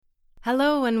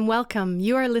Hello and welcome.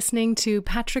 You are listening to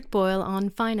Patrick Boyle on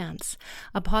Finance,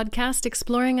 a podcast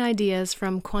exploring ideas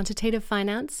from quantitative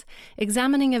finance,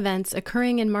 examining events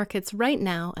occurring in markets right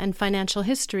now and financial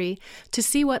history to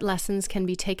see what lessons can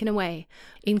be taken away,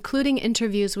 including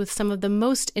interviews with some of the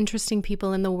most interesting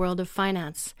people in the world of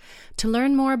finance. To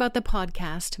learn more about the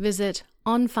podcast, visit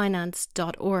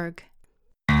onfinance.org.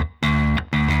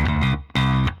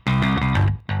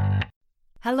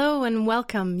 Hello and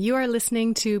welcome. You are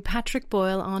listening to Patrick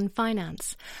Boyle on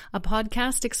Finance, a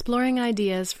podcast exploring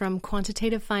ideas from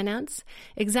quantitative finance,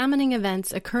 examining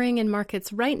events occurring in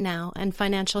markets right now and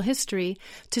financial history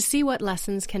to see what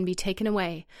lessons can be taken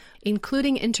away,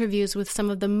 including interviews with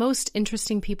some of the most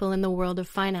interesting people in the world of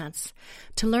finance.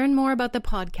 To learn more about the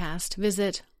podcast,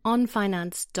 visit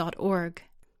onfinance.org.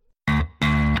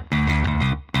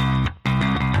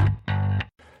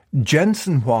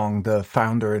 Jensen Huang, the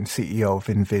founder and CEO of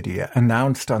NVIDIA,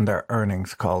 announced on their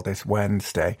earnings call this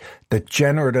Wednesday that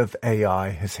generative AI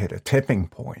has hit a tipping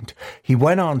point. He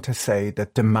went on to say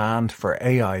that demand for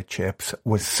AI chips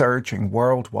was surging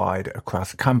worldwide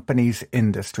across companies,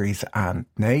 industries, and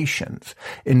nations.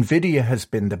 NVIDIA has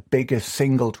been the biggest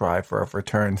single driver of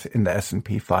returns in the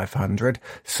S&P 500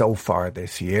 so far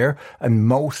this year, and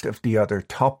most of the other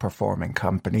top-performing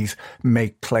companies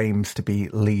make claims to be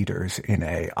leaders in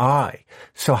AI.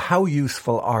 So how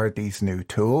useful are these new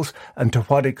tools, and to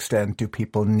what extent do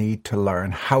people need to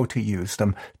learn how to use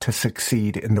them to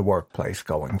succeed in the workplace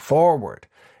going forward?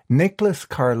 Nicholas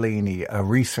Carlini, a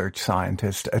research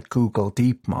scientist at Google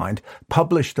DeepMind,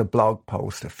 published a blog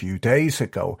post a few days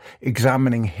ago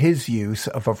examining his use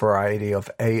of a variety of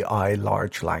AI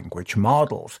large language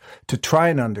models to try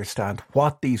and understand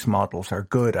what these models are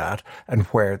good at and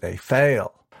where they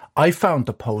fail. I found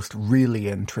the post really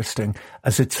interesting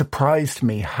as it surprised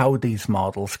me how these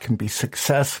models can be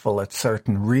successful at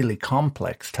certain really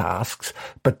complex tasks,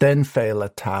 but then fail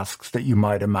at tasks that you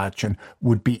might imagine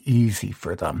would be easy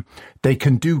for them. They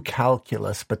can do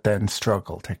calculus, but then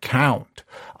struggle to count.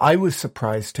 I was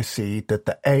surprised to see that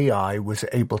the AI was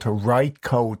able to write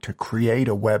code to create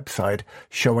a website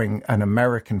showing an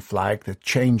American flag that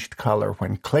changed color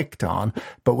when clicked on,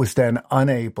 but was then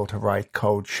unable to write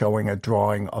code showing a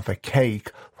drawing of a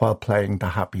cake while playing the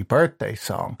Happy Birthday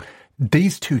song.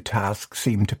 These two tasks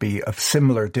seem to be of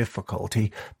similar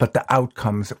difficulty, but the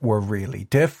outcomes were really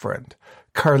different.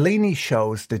 Carlini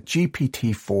shows that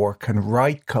GPT-4 can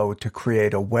write code to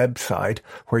create a website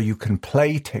where you can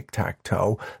play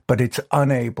tic-tac-toe, but it's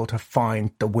unable to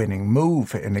find the winning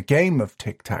move in a game of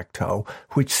tic-tac-toe,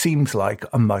 which seems like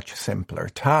a much simpler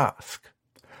task.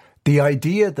 The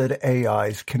idea that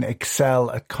AIs can excel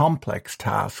at complex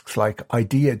tasks like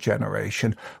idea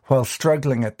generation while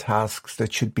struggling at tasks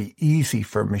that should be easy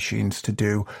for machines to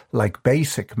do, like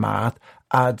basic math,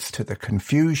 adds to the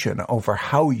confusion over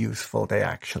how useful they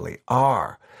actually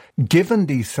are. Given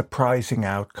these surprising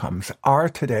outcomes, are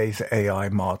today's AI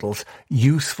models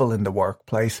useful in the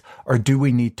workplace, or do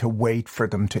we need to wait for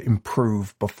them to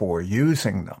improve before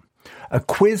using them? A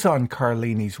quiz on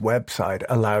Carlini's website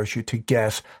allows you to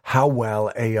guess how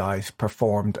well AIs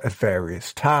performed at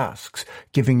various tasks,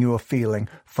 giving you a feeling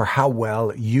for how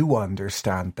well you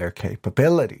understand their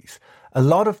capabilities. A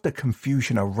lot of the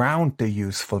confusion around the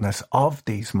usefulness of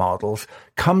these models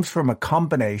comes from a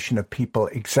combination of people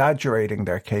exaggerating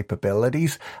their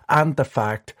capabilities and the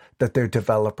fact that their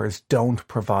developers don't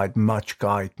provide much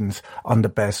guidance on the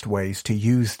best ways to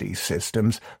use these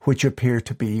systems, which appear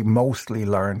to be mostly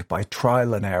learned by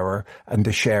trial and error and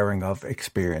the sharing of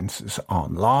experiences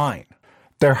online.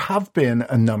 There have been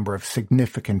a number of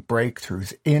significant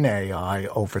breakthroughs in AI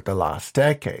over the last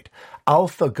decade.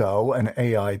 AlphaGo, an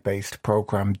AI-based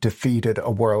program, defeated a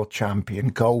world champion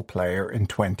Go player in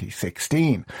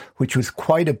 2016, which was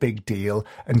quite a big deal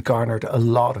and garnered a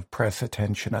lot of press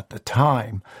attention at the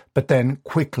time, but then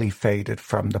quickly faded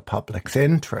from the public's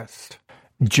interest.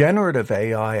 Generative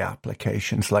AI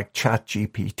applications like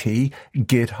ChatGPT,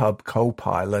 GitHub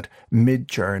Copilot,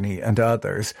 Midjourney, and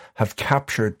others have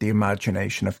captured the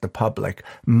imagination of the public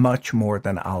much more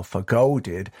than AlphaGo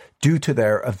did due to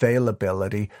their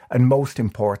availability and, most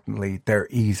importantly, their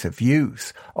ease of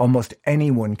use. Almost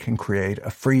anyone can create a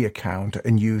free account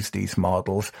and use these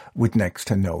models with next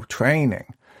to no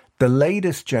training. The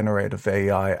latest generative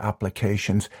AI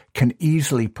applications can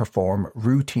easily perform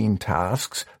routine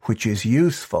tasks, which is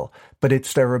useful, but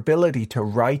it's their ability to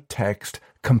write text,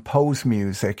 compose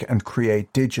music and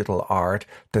create digital art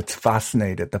that's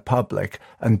fascinated the public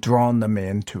and drawn them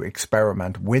in to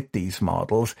experiment with these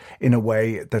models in a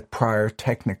way that prior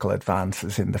technical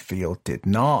advances in the field did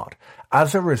not.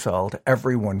 As a result,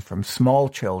 everyone from small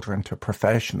children to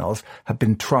professionals have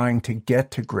been trying to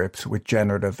get to grips with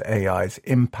generative AI's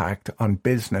impact on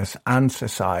business and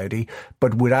society,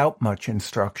 but without much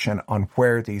instruction on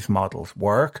where these models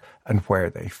work and where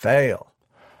they fail.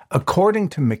 According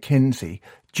to McKinsey,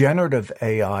 generative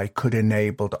AI could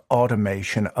enable the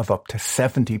automation of up to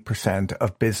 70%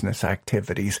 of business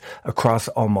activities across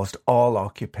almost all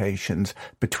occupations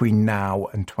between now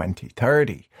and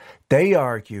 2030. They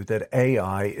argue that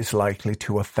AI is likely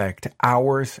to affect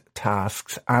hours,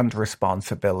 tasks, and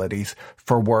responsibilities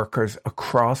for workers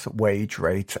across wage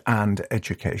rates and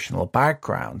educational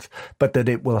backgrounds, but that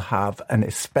it will have an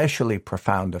especially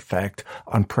profound effect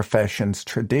on professions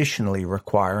traditionally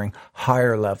requiring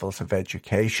higher levels of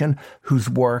education, whose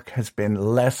work has been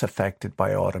less affected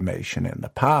by automation in the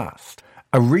past.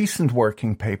 A recent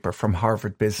working paper from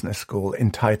Harvard Business School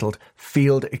entitled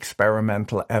Field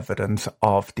Experimental Evidence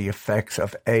of the Effects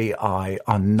of AI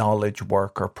on Knowledge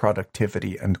Worker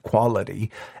Productivity and Quality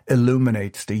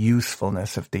illuminates the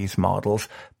usefulness of these models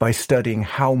by studying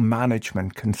how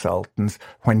management consultants,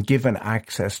 when given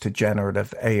access to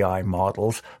generative AI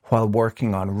models while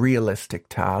working on realistic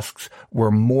tasks,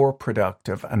 were more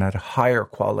productive and had higher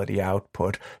quality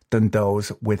output than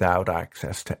those without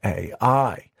access to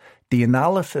AI. The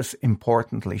analysis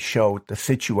importantly showed the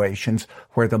situations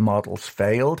where the models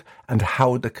failed and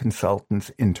how the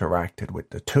consultants interacted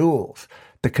with the tools.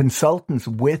 The consultants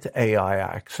with AI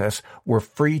access were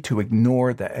free to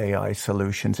ignore the AI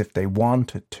solutions if they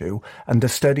wanted to, and the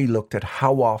study looked at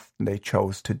how often they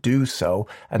chose to do so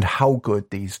and how good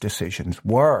these decisions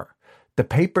were. The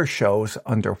paper shows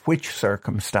under which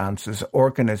circumstances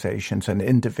organizations and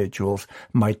individuals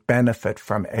might benefit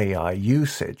from AI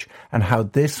usage and how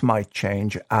this might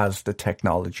change as the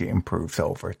technology improves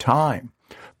over time.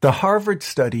 The Harvard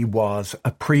study was a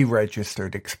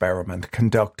pre-registered experiment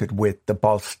conducted with the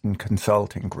Boston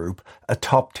Consulting Group, a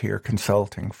top-tier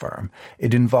consulting firm.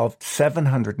 It involved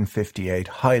 758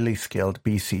 highly skilled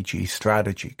BCG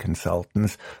strategy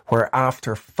consultants, where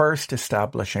after first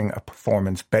establishing a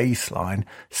performance baseline,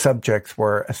 subjects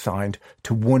were assigned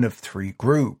to one of three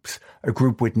groups: a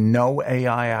group with no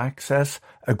AI access,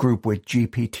 a group with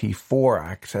GPT-4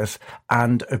 access,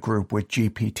 and a group with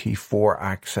GPT-4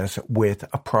 access with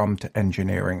a prompt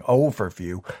engineering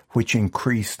overview, which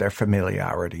increased their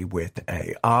familiarity with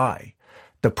AI.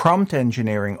 The prompt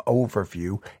engineering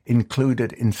overview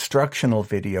included instructional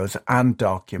videos and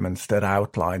documents that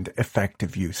outlined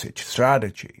effective usage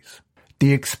strategies.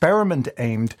 The experiment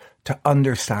aimed to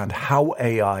understand how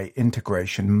AI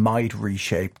integration might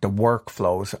reshape the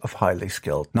workflows of highly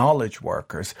skilled knowledge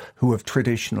workers who have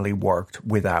traditionally worked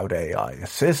without AI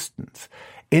assistance.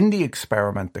 In the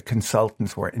experiment, the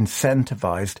consultants were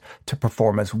incentivized to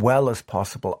perform as well as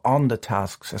possible on the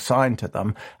tasks assigned to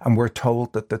them and were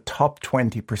told that the top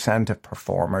 20% of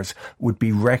performers would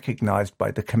be recognized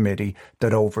by the committee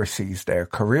that oversees their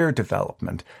career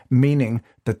development, meaning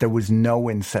that there was no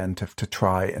incentive to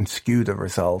try and skew the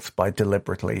results by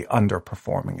deliberately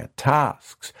underperforming at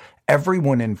tasks.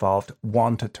 Everyone involved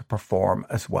wanted to perform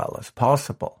as well as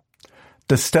possible.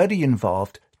 The study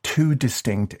involved two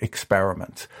distinct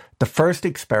experiments. The first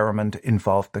experiment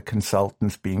involved the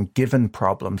consultants being given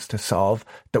problems to solve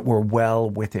that were well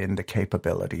within the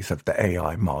capabilities of the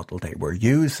AI model they were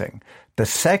using. The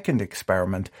second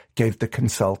experiment gave the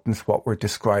consultants what were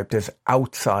described as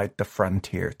outside the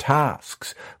frontier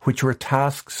tasks, which were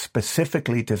tasks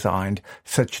specifically designed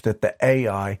such that the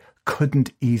AI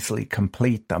couldn't easily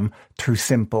complete them through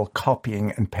simple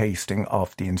copying and pasting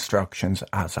of the instructions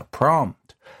as a prompt.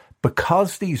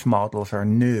 Because these models are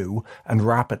new and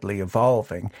rapidly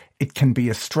evolving, it can be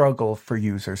a struggle for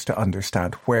users to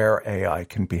understand where AI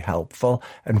can be helpful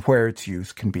and where its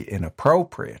use can be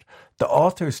inappropriate. The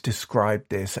authors describe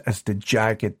this as the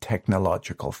jagged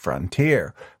technological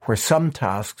frontier, where some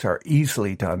tasks are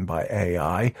easily done by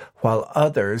AI, while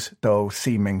others, though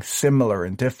seeming similar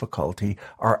in difficulty,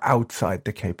 are outside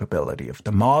the capability of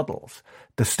the models.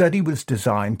 The study was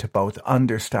designed to both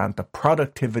understand the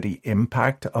productivity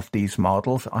impact of these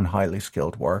models on highly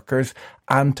skilled workers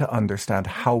and to understand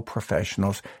how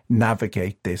professionals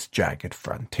navigate this jagged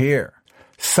frontier.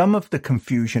 Some of the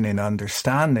confusion in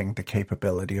understanding the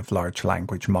capability of large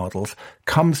language models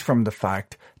comes from the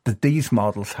fact that these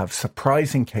models have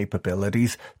surprising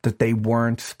capabilities that they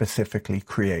weren't specifically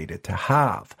created to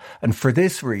have. And for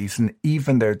this reason,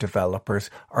 even their developers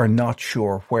are not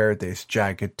sure where this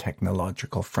jagged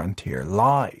technological frontier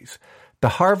lies. The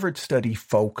Harvard study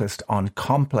focused on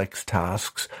complex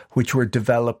tasks which were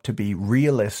developed to be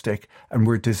realistic and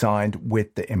were designed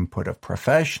with the input of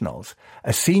professionals.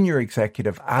 A senior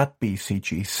executive at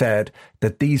BCG said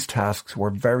that these tasks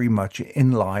were very much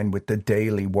in line with the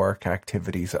daily work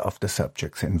activities of the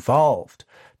subjects involved.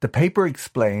 The paper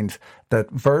explains that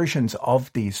versions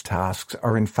of these tasks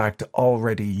are in fact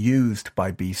already used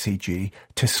by BCG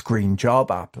to screen job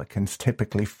applicants,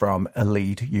 typically from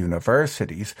elite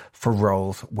universities, for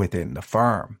roles within the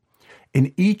firm.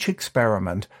 In each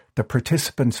experiment, the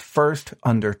participants first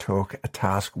undertook a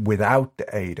task without the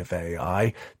aid of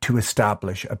AI to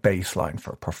establish a baseline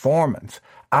for performance.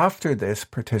 After this,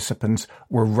 participants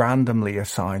were randomly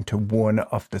assigned to one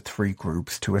of the three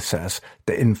groups to assess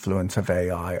the influence of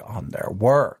AI on their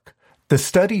work. The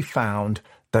study found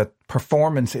that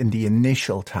performance in the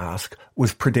initial task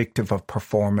was predictive of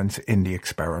performance in the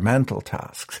experimental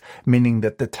tasks, meaning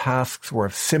that the tasks were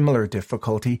of similar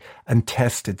difficulty and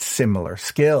tested similar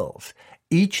skills.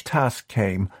 Each task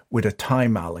came with a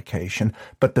time allocation,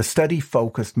 but the study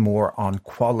focused more on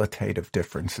qualitative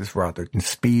differences rather than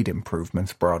speed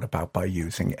improvements brought about by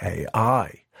using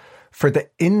AI. For the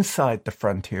inside the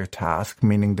frontier task,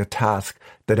 meaning the task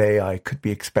that AI could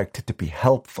be expected to be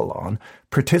helpful on,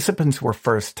 participants were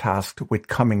first tasked with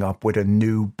coming up with a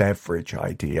new beverage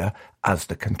idea as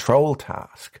the control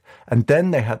task. And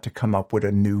then they had to come up with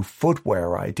a new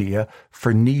footwear idea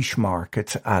for niche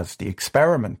markets as the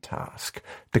experiment task.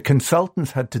 The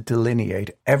consultants had to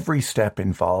delineate every step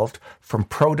involved, from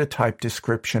prototype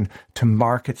description to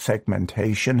market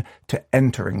segmentation to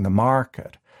entering the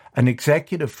market. An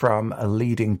executive from a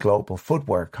leading global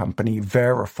footwear company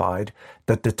verified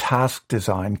that the task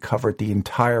design covered the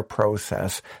entire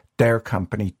process their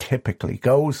company typically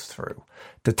goes through.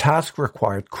 The task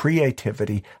required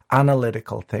creativity,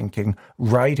 analytical thinking,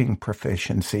 writing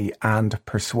proficiency, and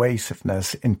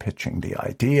persuasiveness in pitching the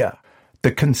idea.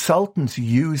 The consultants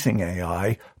using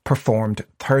AI performed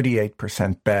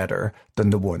 38% better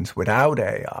than the ones without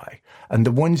AI, and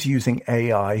the ones using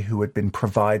AI who had been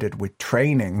provided with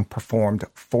training performed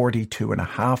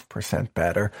 42.5%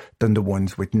 better than the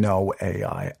ones with no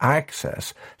AI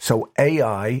access. So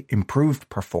AI improved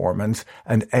performance,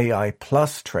 and AI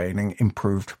plus training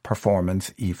improved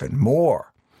performance even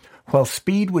more. While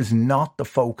speed was not the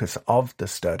focus of the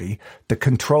study, the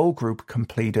control group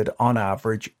completed on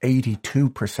average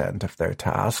 82% of their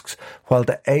tasks, while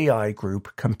the AI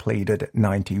group completed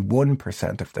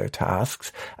 91% of their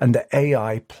tasks, and the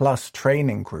AI plus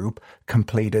training group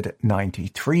completed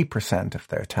 93% of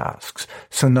their tasks.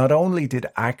 So not only did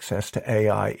access to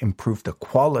AI improve the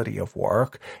quality of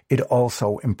work, it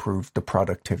also improved the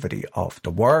productivity of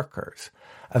the workers.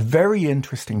 A very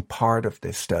interesting part of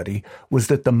this study was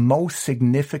that the most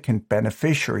significant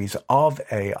beneficiaries of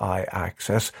AI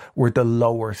access were the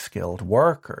lower skilled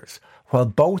workers. While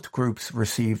both groups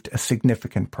received a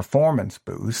significant performance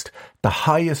boost, the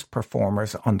highest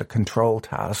performers on the control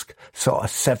task saw a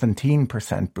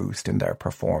 17% boost in their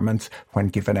performance when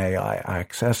given AI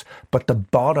access, but the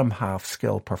bottom half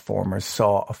skill performers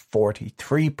saw a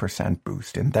 43%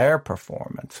 boost in their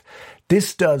performance.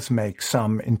 This does make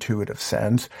some intuitive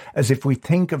sense, as if we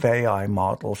think of AI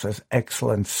models as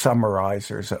excellent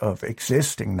summarizers of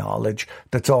existing knowledge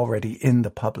that's already in the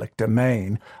public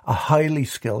domain, a highly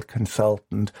skilled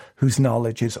consultant whose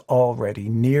knowledge is already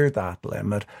near that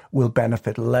limit will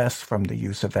benefit less from the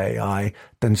use of AI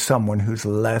than someone who's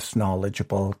less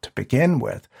knowledgeable to begin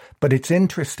with. But it's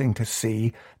interesting to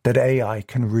see that AI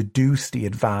can reduce the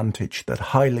advantage that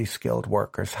highly skilled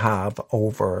workers have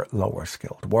over lower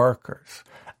skilled workers.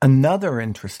 Another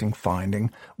interesting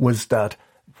finding was that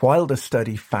while the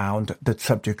study found that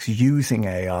subjects using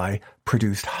AI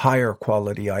produced higher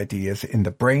quality ideas in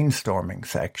the brainstorming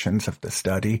sections of the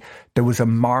study, there was a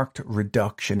marked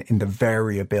reduction in the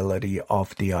variability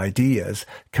of the ideas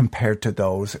compared to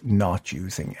those not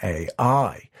using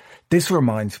AI. This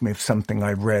reminds me of something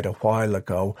I read a while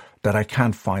ago that I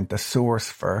can't find the source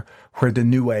for, where the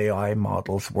new AI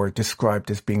models were described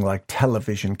as being like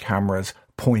television cameras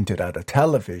pointed at a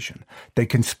television. They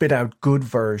can spit out good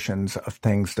versions of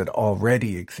things that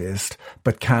already exist,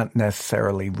 but can't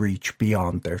necessarily reach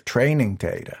beyond their training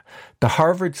data. The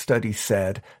Harvard study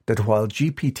said that while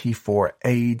GPT-4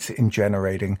 aids in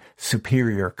generating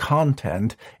superior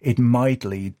content, it might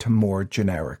lead to more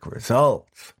generic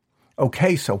results.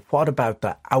 Okay, so what about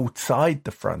the outside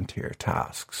the frontier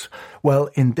tasks? Well,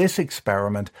 in this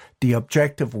experiment, the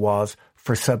objective was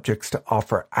for subjects to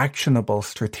offer actionable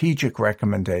strategic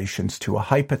recommendations to a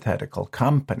hypothetical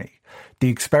company. The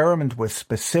experiment was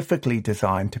specifically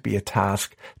designed to be a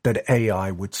task that AI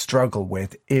would struggle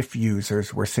with if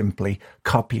users were simply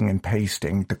copying and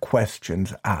pasting the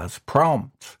questions as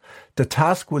prompts. The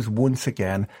task was once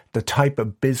again the type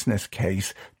of business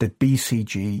case that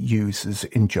BCG uses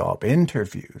in job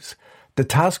interviews. The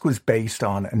task was based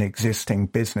on an existing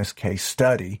business case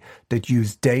study that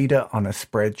used data on a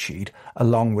spreadsheet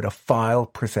along with a file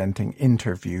presenting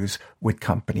interviews with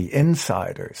company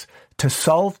insiders. To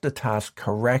solve the task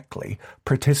correctly,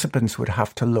 participants would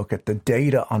have to look at the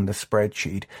data on the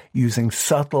spreadsheet using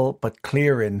subtle but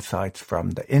clear insights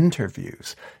from the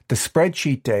interviews. The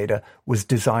spreadsheet data was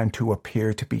designed to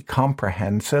appear to be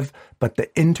comprehensive, but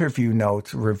the interview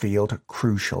notes revealed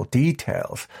crucial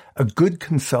details. A good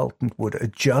consultant would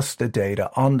adjust the data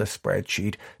on the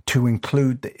spreadsheet to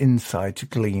include the insights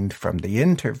gleaned from the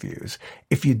interviews.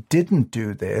 If you didn't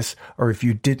do this, or if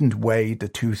you didn't weigh the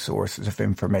two sources of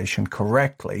information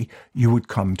correctly, you would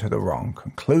come to the wrong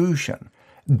conclusion.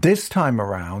 This time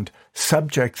around,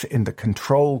 subjects in the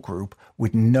control group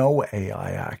with no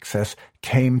AI access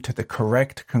came to the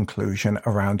correct conclusion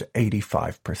around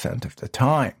 85% of the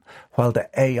time, while the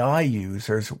AI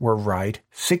users were right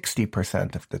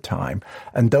 60% of the time,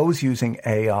 and those using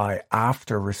AI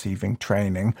after receiving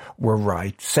training were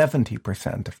right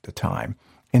 70% of the time.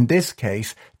 In this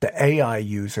case, the AI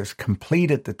users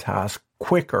completed the task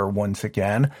quicker once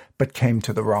again, but came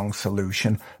to the wrong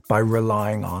solution by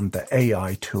relying on the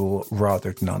AI tool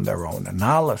rather than on their own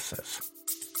analysis.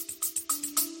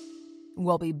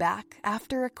 We'll be back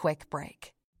after a quick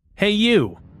break. Hey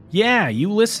you! Yeah,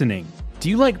 you listening. Do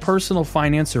you like personal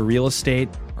finance or real estate?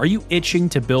 Are you itching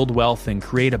to build wealth and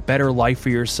create a better life for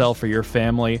yourself or your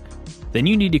family? Then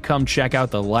you need to come check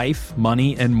out the Life,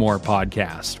 Money, and More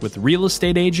podcast with real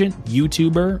estate agent,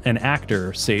 YouTuber, and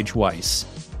actor Sage Weiss.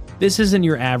 This isn't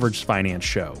your average finance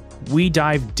show. We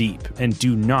dive deep and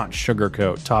do not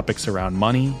sugarcoat topics around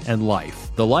money and life.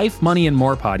 The Life, Money, and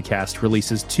More podcast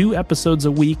releases 2 episodes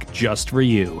a week just for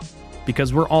you,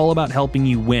 because we're all about helping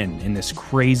you win in this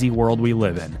crazy world we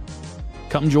live in.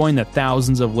 Come join the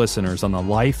thousands of listeners on the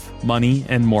Life, Money,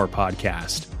 and More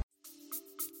podcast.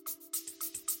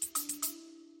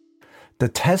 The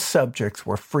test subjects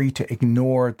were free to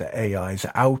ignore the AI's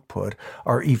output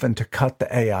or even to cut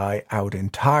the AI out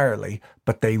entirely,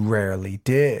 but they rarely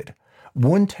did.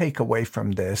 One takeaway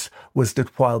from this was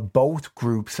that while both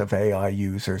groups of AI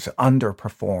users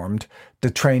underperformed,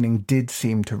 the training did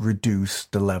seem to reduce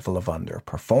the level of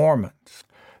underperformance.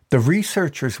 The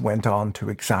researchers went on to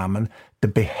examine the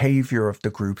behavior of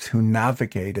the groups who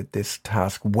navigated this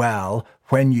task well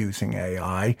when using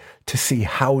AI to see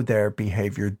how their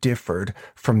behavior differed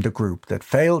from the group that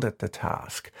failed at the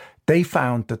task. They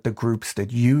found that the groups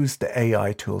that used the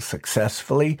AI tool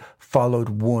successfully followed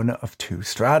one of 2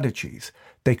 strategies.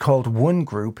 They called one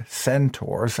group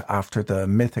centaurs after the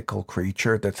mythical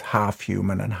creature that's half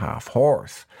human and half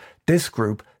horse. This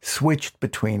group switched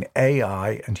between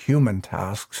AI and human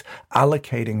tasks,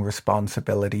 allocating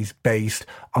responsibilities based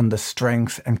on the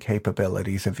strengths and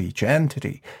capabilities of each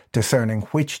entity, discerning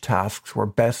which tasks were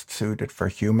best suited for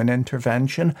human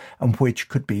intervention and which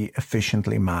could be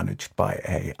efficiently managed by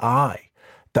AI.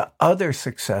 The other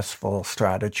successful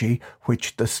strategy,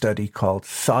 which the study called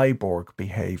cyborg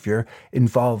behavior,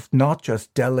 involved not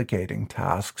just delegating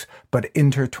tasks, but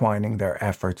intertwining their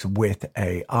efforts with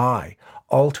AI,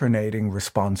 alternating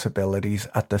responsibilities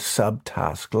at the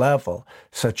subtask level,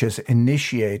 such as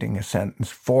initiating a sentence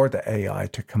for the AI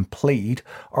to complete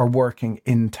or working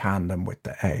in tandem with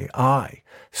the AI.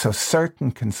 So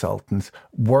certain consultants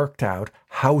worked out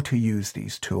how to use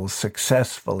these tools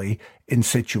successfully in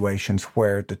situations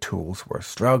where the tools were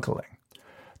struggling.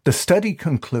 The study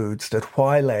concludes that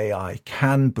while AI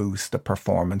can boost the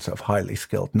performance of highly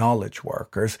skilled knowledge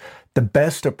workers, the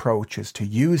best approaches to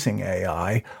using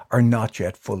AI are not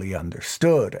yet fully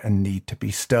understood and need to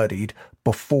be studied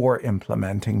before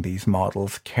implementing these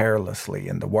models carelessly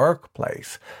in the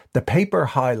workplace. The paper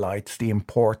highlights the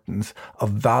importance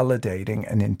of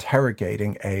validating and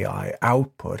interrogating AI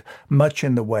output, much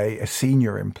in the way a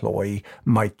senior employee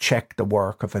might check the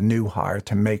work of a new hire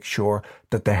to make sure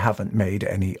that they haven't made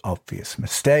any obvious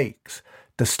mistakes.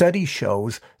 The study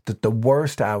shows that the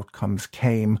worst outcomes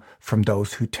came from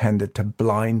those who tended to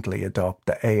blindly adopt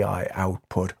the AI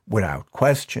output without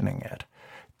questioning it.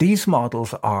 These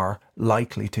models are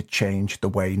likely to change the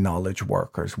way knowledge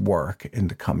workers work in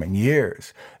the coming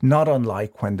years, not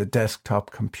unlike when the desktop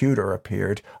computer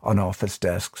appeared on office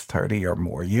desks 30 or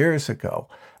more years ago.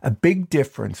 A big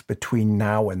difference between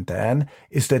now and then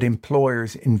is that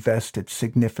employers invested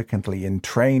significantly in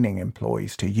training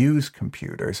employees to use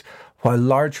computers, while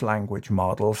large language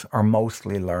models are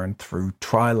mostly learned through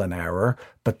trial and error,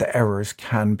 but the errors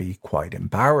can be quite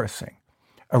embarrassing.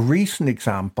 A recent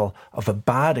example of a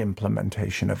bad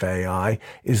implementation of AI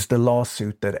is the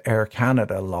lawsuit that Air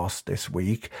Canada lost this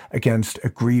week against a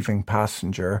grieving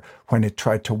passenger when it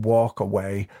tried to walk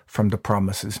away from the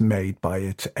promises made by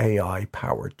its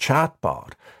AI-powered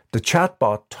chatbot. The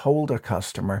chatbot told a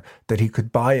customer that he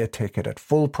could buy a ticket at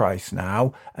full price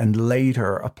now and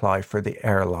later apply for the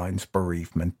airline's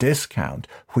bereavement discount,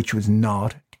 which was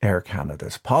not Air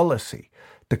Canada's policy.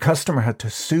 The customer had to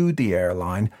sue the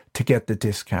airline to get the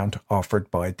discount offered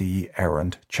by the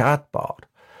errant chatbot.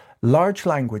 Large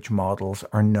language models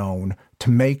are known to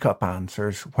make up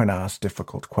answers when asked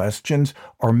difficult questions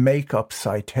or make up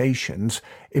citations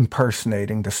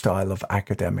impersonating the style of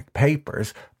academic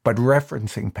papers, but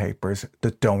referencing papers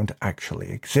that don't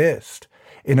actually exist.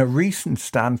 In a recent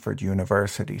Stanford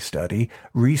University study,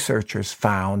 researchers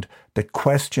found that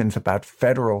questions about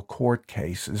federal court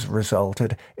cases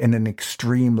resulted in an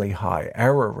extremely high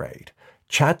error rate.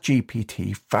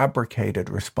 ChatGPT fabricated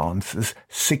responses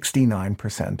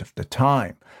 69% of the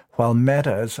time, while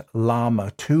Meta's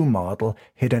Llama 2 model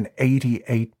hit an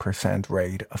 88%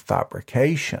 rate of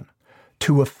fabrication.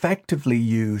 To effectively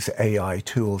use AI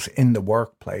tools in the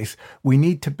workplace, we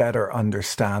need to better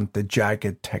understand the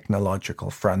jagged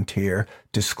technological frontier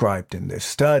described in this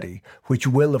study, which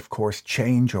will of course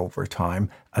change over time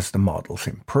as the models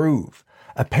improve.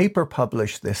 A paper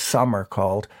published this summer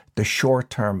called The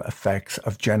Short-Term Effects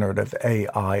of Generative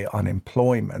AI on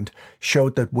Employment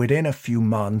showed that within a few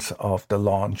months of the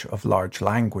launch of large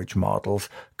language models,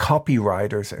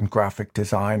 copywriters and graphic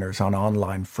designers on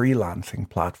online freelancing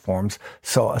platforms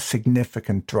saw a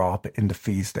significant drop in the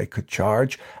fees they could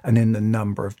charge and in the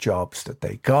number of jobs that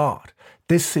they got.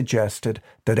 This suggested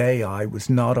that AI was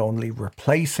not only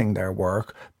replacing their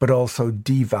work, but also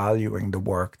devaluing the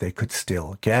work they could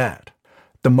still get.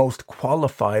 The most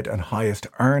qualified and highest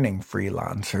earning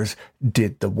freelancers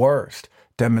did the worst,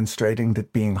 demonstrating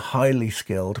that being highly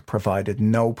skilled provided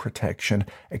no protection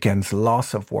against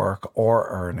loss of work or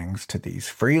earnings to these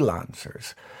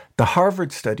freelancers. The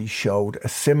Harvard study showed a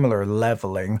similar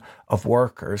leveling of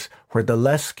workers where the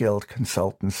less skilled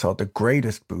consultants saw the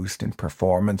greatest boost in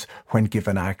performance when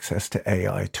given access to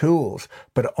AI tools,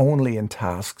 but only in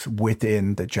tasks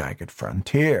within the jagged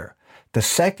frontier. The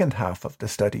second half of the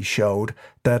study showed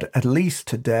that, at least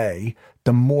today,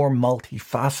 the more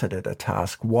multifaceted a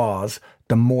task was,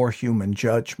 the more human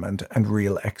judgment and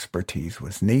real expertise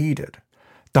was needed.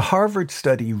 The Harvard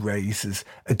study raises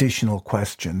additional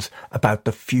questions about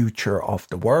the future of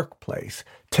the workplace.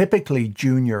 Typically,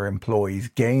 junior employees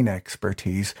gain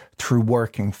expertise through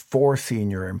working for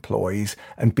senior employees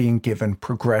and being given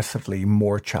progressively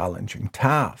more challenging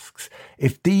tasks.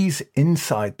 If these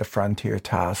inside the frontier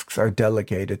tasks are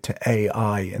delegated to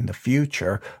AI in the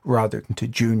future rather than to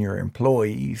junior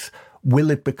employees,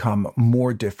 will it become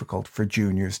more difficult for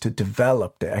juniors to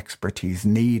develop the expertise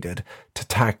needed to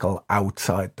tackle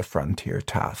outside the frontier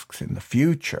tasks in the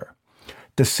future?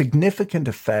 The significant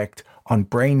effect on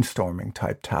brainstorming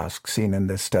type tasks seen in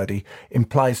this study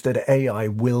implies that AI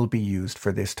will be used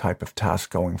for this type of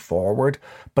task going forward,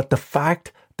 but the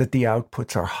fact that the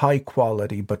outputs are high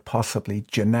quality but possibly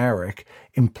generic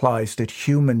implies that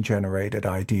human-generated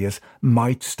ideas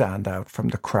might stand out from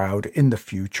the crowd in the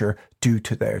future due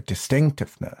to their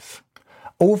distinctiveness.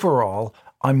 Overall,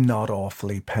 I'm not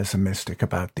awfully pessimistic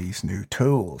about these new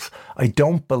tools. I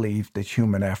don't believe that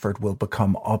human effort will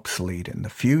become obsolete in the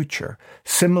future.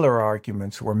 Similar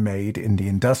arguments were made in the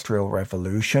Industrial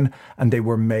Revolution, and they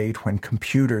were made when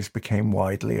computers became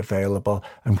widely available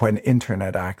and when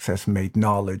internet access made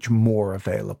knowledge more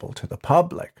available to the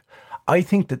public. I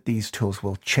think that these tools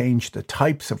will change the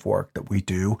types of work that we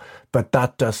do, but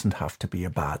that doesn't have to be a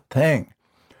bad thing.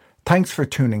 Thanks for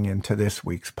tuning in to this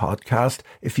week's podcast.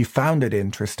 If you found it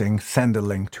interesting, send a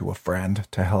link to a friend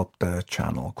to help the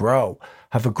channel grow.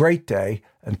 Have a great day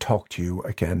and talk to you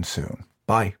again soon.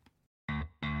 Bye.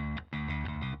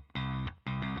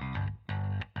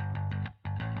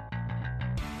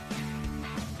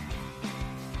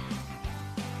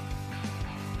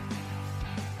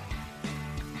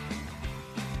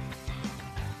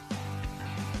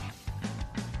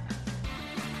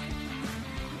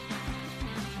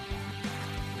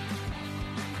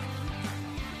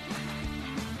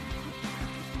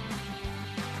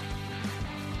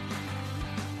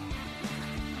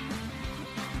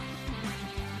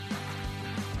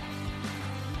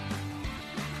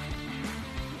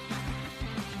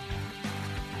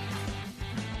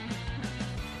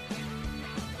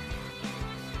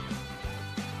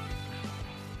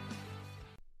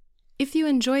 If you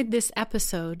enjoyed this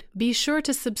episode, be sure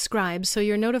to subscribe so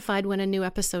you're notified when a new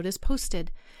episode is posted.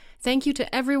 Thank you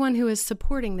to everyone who is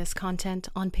supporting this content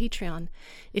on Patreon.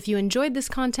 If you enjoyed this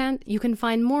content, you can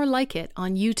find more like it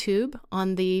on YouTube,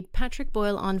 on the Patrick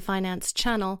Boyle on Finance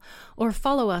channel, or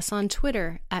follow us on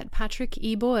Twitter at Patrick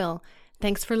E. Boyle.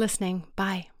 Thanks for listening.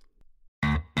 Bye.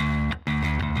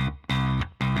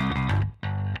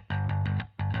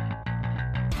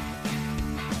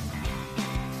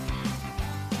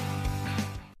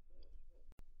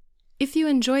 If you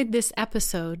enjoyed this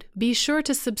episode, be sure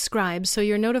to subscribe so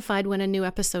you're notified when a new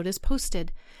episode is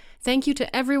posted. Thank you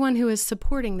to everyone who is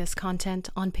supporting this content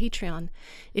on Patreon.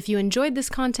 If you enjoyed this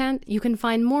content, you can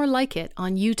find more like it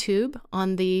on YouTube,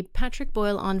 on the Patrick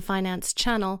Boyle on Finance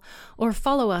channel, or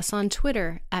follow us on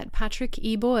Twitter at Patrick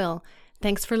E. Boyle.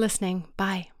 Thanks for listening.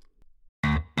 Bye.